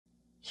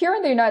Here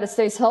in the United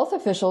States, health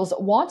officials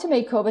want to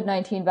make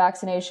COVID-19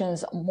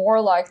 vaccinations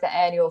more like the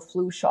annual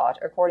flu shot,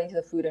 according to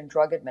the Food and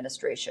Drug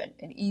Administration.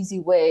 An easy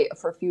way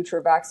for future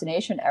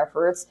vaccination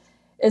efforts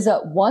is a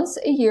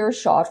once-a-year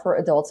shot for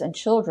adults and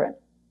children.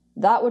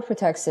 That would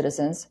protect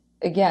citizens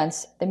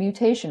against the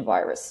mutation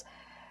virus.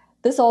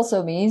 This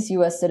also means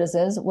U.S.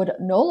 citizens would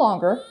no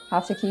longer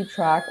have to keep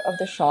track of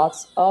the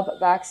shots of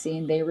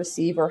vaccine they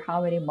receive or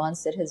how many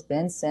months it has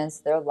been since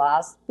their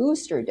last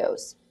booster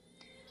dose.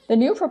 The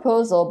new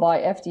proposal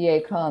by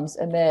FDA comes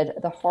amid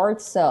the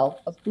hard sell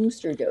of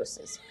booster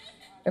doses.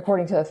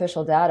 According to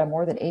official data,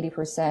 more than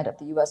 80% of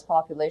the U.S.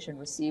 population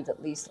received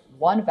at least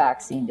one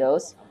vaccine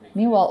dose.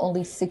 Meanwhile,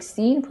 only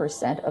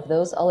 16% of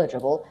those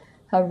eligible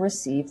have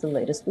received the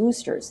latest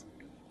boosters.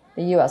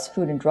 The U.S.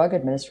 Food and Drug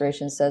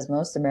Administration says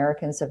most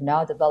Americans have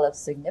now developed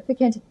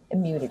significant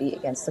immunity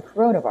against the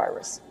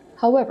coronavirus.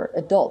 However,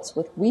 adults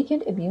with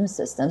weakened immune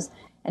systems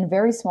and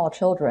very small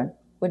children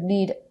would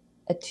need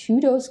a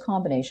two-dose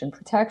combination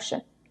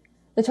protection.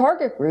 The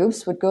target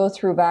groups would go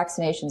through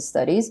vaccination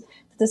studies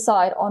to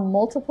decide on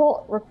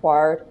multiple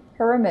required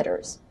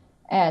parameters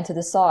and to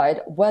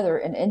decide whether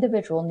an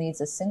individual needs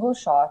a single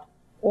shot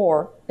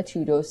or a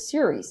two-dose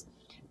series.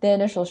 The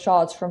initial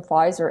shots from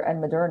Pfizer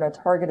and Moderna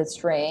targeted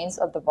strains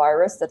of the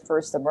virus that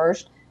first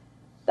emerged.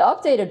 The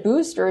updated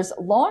boosters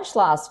launched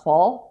last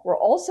fall were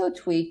also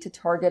tweaked to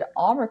target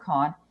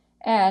Omicron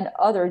and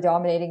other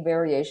dominating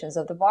variations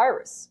of the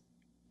virus.